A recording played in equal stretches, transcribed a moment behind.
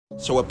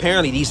So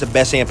apparently these are the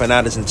best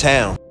empanadas in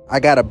town. I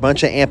got a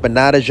bunch of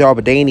empanadas, y'all,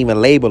 but they ain't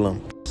even label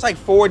them. It's like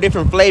 4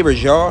 different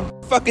flavors, y'all.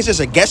 Fuck, is this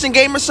a guessing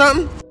game or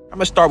something? I'm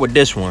gonna start with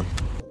this one.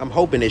 I'm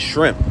hoping it's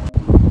shrimp.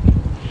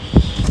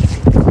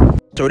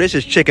 So this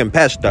is chicken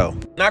pesto.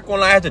 Not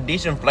gonna lie, it has a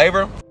decent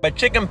flavor, but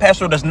chicken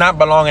pesto does not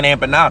belong in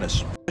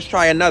empanadas. Let's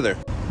try another.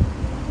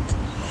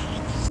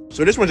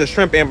 So this one's a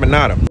shrimp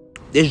empanada.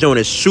 This joint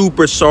is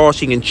super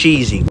saucy and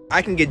cheesy.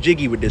 I can get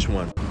jiggy with this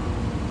one.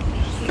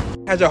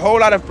 Has a whole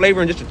lot of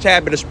flavor and just a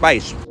tad bit of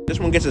spice. This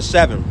one gets a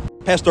 7.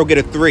 Pesto get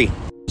a 3.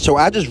 So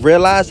I just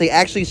realized they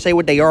actually say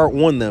what they are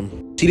on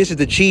them. See, this is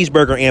the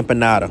cheeseburger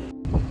empanada.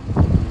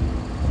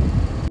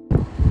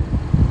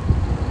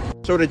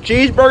 So the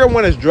cheeseburger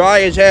one is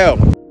dry as hell.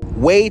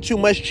 Way too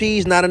much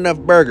cheese, not enough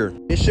burger.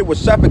 This shit would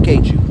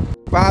suffocate you.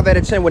 5 out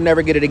of 10 would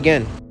never get it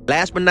again.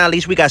 Last but not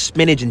least, we got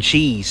spinach and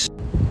cheese.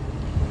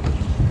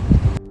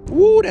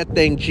 Ooh, that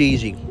thing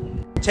cheesy.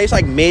 Tastes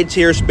like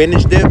mid-tier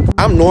spinach dip.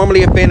 I'm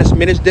normally a fan of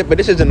spinach dip, but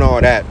this isn't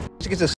all that. This gets a